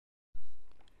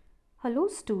Hello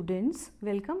students,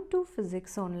 welcome to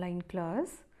Physics Online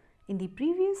class. In the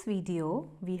previous video,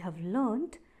 we have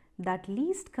learnt that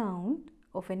least count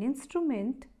of an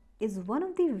instrument is one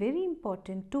of the very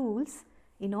important tools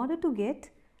in order to get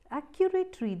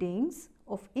accurate readings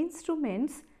of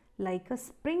instruments like a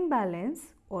spring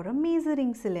balance or a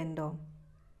measuring cylinder.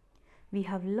 We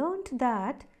have learnt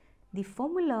that the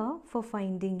formula for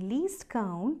finding least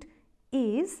count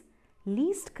is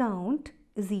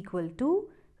equal to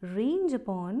range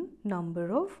upon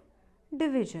number of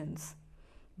divisions,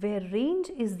 where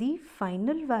range is the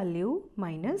final value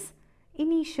minus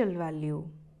initial value.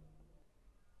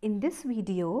 In this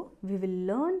video, we will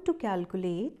learn to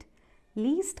calculate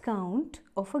least count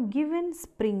of a given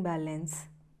spring balance.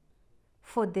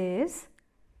 For this,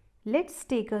 let's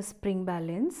take a spring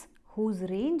balance whose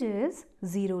range is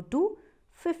 0 to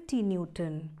 50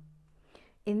 Newton.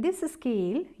 In this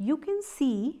scale, you can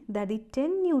see that the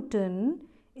 10 Newton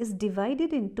is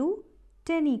divided into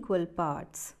 10 equal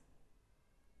parts.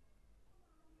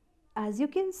 As you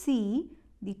can see,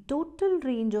 the total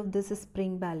range of this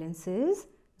spring balance is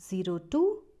 0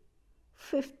 to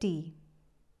 50.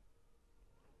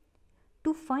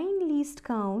 To find least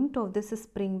count of this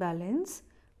spring balance,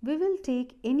 we will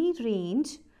take any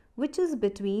range which is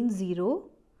between 0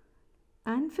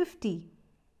 and 50.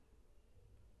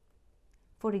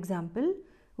 For example,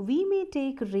 we may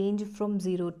take range from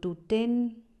 0 to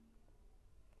 10,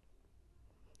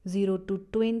 0 to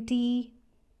 20,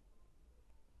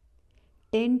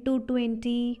 10 to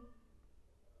 20,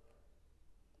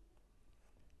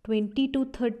 20 to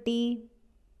 30,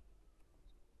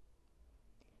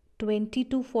 20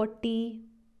 to 40,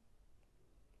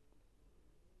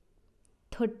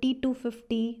 30 to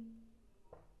 50,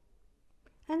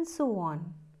 and so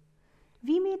on.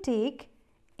 We may take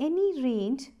any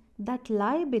range that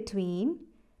lie between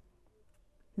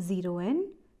 0 and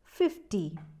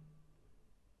 50.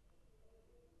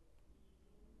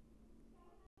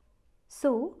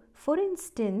 So, for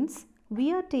instance,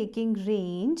 we are taking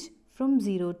range from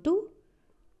 0 to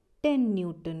 10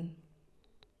 Newton.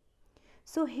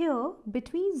 So, here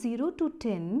between 0 to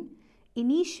 10,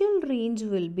 initial range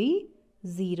will be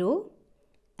 0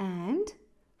 and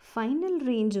final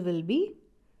range will be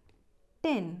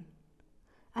 10.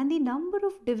 And the number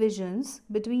of divisions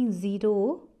between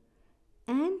 0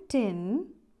 and 10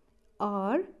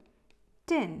 are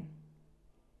 10.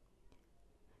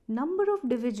 Number of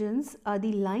divisions are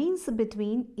the lines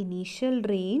between initial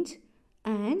range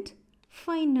and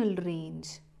final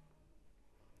range.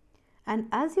 And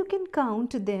as you can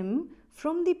count them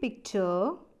from the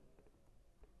picture,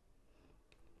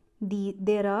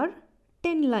 there are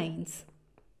 10 lines.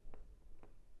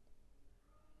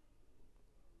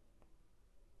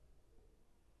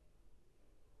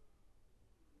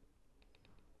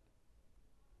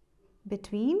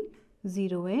 Between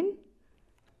 0 and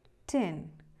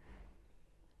 10.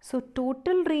 So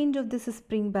total range of this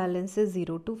spring balance is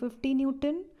 0 to 50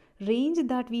 Newton. Range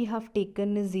that we have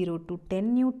taken is 0 to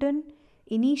 10 Newton.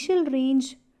 Initial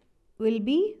range will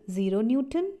be 0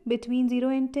 Newton between 0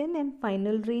 and 10, and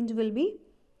final range will be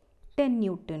 10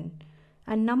 Newton.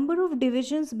 And number of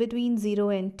divisions between 0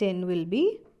 and 10 will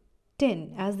be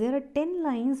 10, as there are 10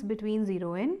 lines between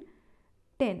 0 and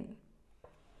 10.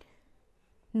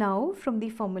 Now, from the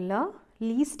formula,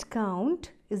 least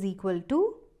count is equal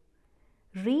to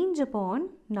range upon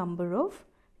number of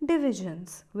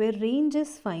divisions, where range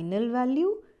is final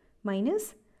value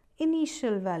minus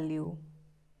initial value.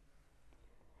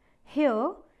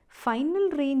 Here,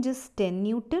 final range is 10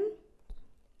 Newton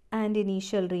and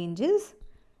initial range is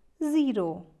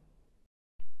 0.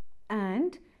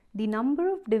 And the number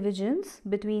of divisions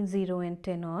between 0 and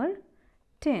 10 are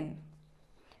 10.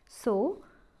 So,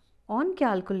 on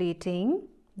calculating,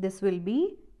 this will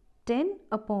be 10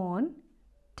 upon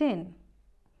 10,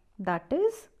 that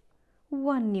is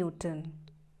 1 Newton.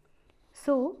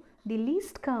 So, the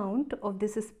least count of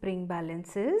this spring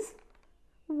balance is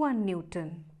 1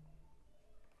 Newton.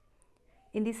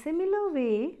 In the similar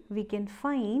way, we can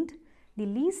find the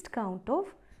least count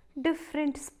of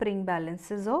different spring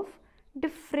balances of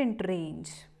different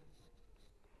range.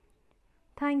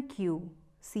 Thank you.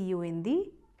 See you in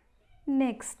the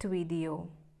next video.